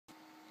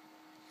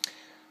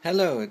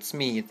Hello, it's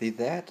me, the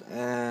That,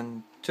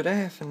 and today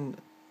I have a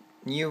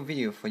new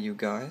video for you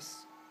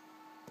guys.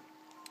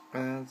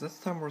 This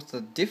time with a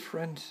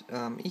different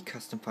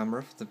e-custom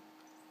firmware for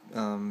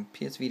the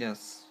PS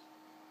Vita's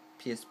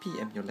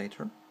PSP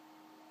emulator.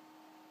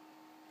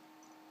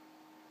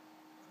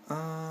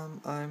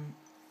 I'm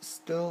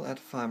still at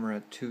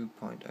firmware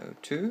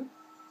 2.02,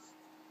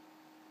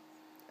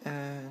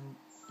 and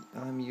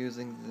I'm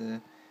using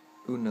the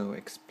Uno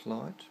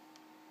exploit.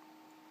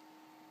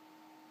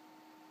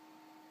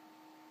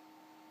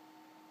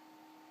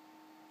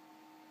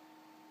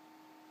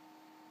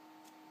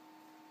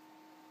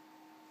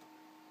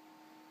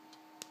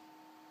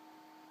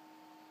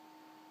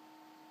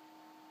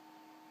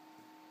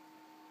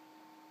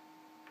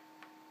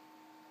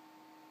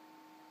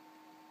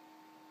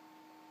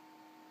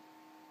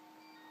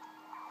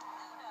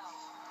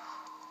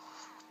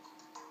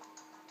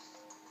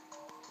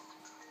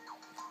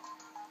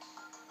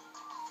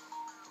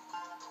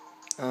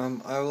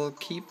 I will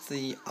keep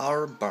the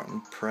R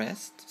button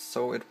pressed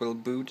so it will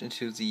boot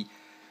into the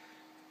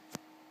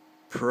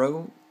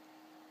PRO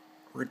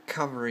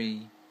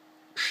recovery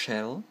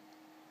shell.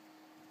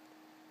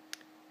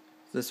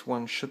 This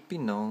one should be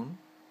known.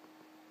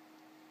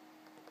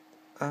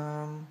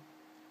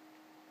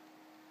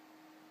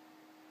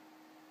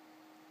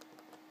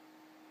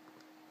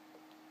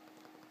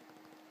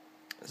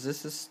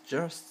 This is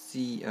just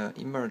the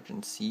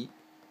emergency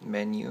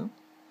menu.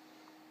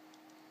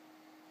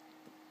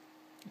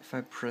 If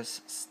I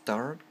press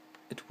start,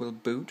 it will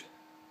boot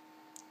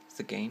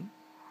the game.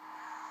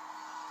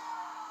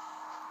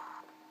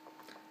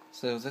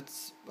 So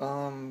that's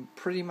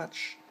pretty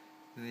much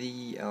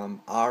the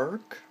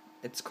ARK.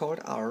 It's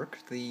called ARK.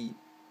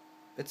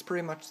 It's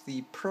pretty much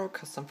the Pro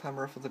custom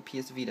firmware for the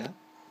PS Vita.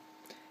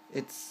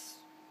 It's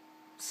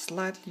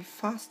slightly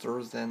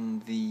faster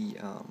than the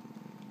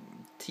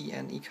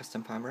TNE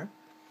custom firmware.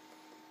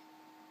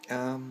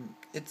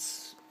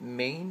 Its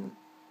main,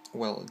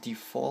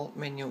 default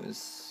menu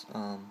is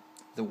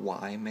the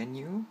Y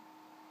menu,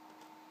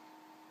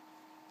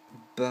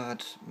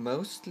 but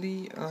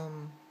mostly,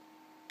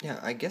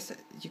 I guess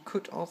you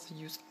could also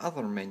use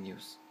other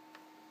menus.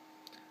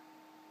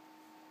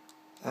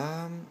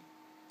 I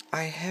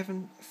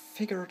haven't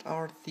figured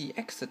out the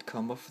exit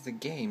combo for the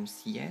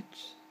games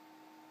yet,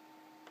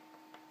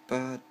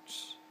 but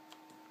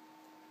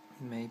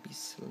maybe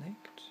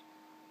select.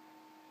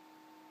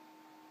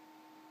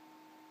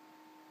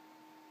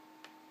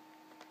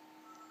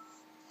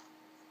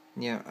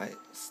 Yeah, I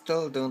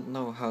still don't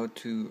know how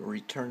to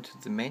return to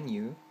the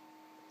menu.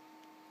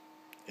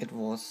 It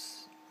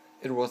was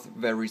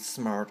very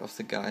smart of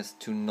the guys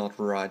to not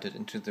write it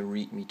into the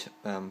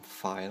README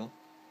file.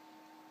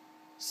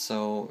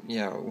 So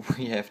yeah,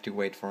 we have to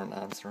wait for an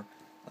answer.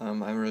 I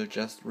will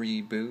just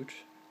reboot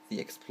the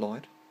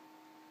exploit.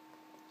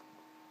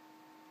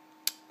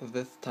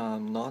 This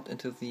time not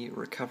into the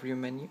recovery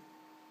menu.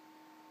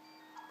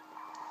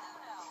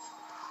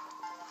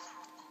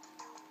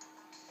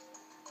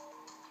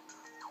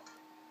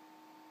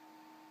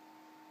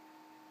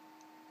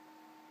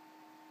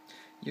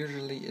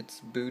 Usually it's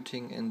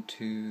booting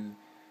into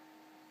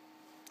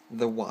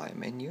the Y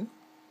menu,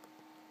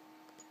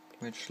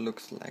 which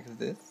looks like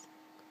this.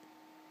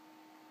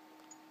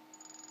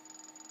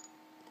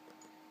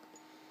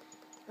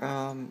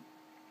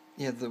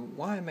 Yeah, the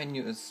Y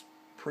menu is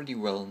pretty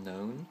well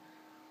known,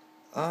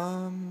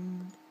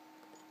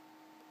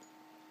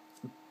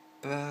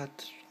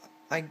 but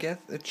I guess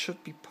it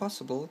should be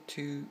possible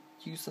to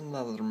use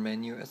another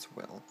menu as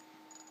well.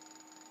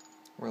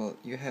 Well,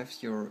 you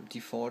have your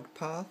default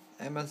path,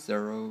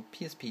 MS0,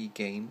 PSP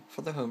game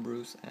for the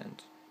homebrews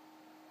and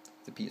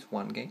the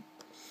PS1 game.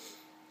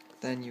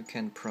 Then you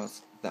can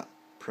press the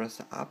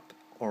up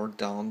or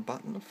down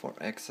button for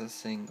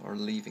accessing or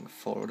leaving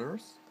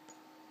folders.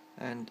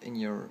 And in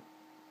your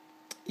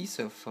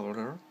ISO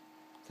folder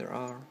there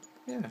are,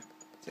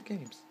 the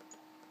games.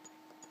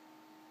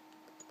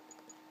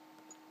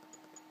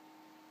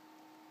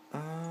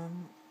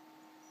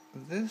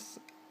 This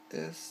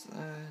is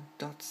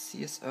a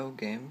 .cso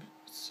game,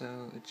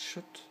 so it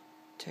should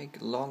take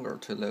longer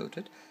to load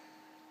it,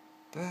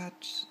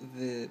 but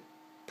the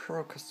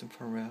Pro custom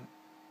firmware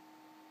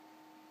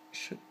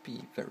should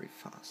be very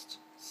fast.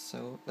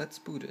 So let's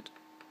boot it.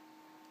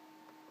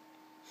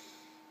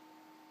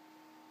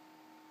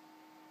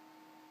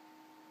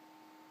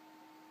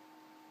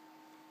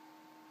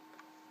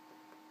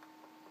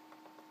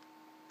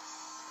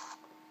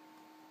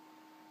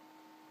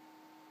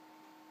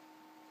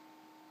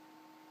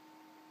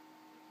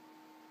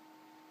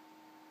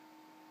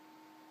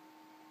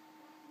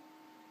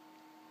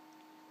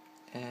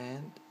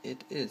 And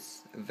it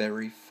is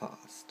very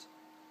fast.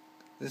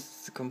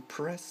 This is a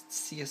compressed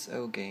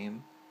CSO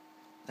game,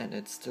 and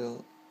it's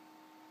still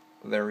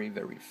very,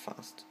 very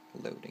fast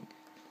loading.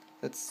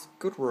 That's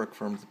good work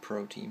from the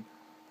Pro team.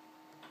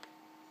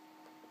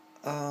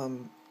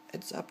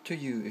 It's up to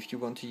you if you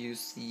want to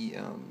use the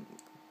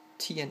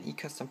TNE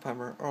custom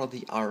firmware or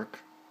the ARK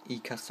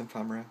e-custom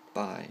firmware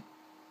by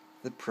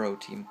the Pro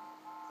team.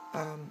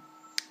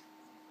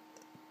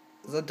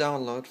 the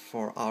download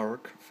for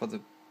ARK for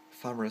the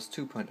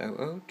Firmware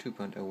 2.00,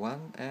 2.01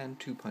 and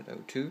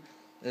 2.02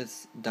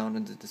 is down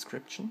in the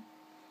description.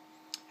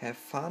 Have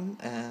fun,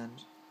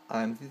 and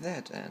I'm the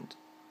That, and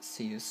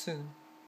see you soon.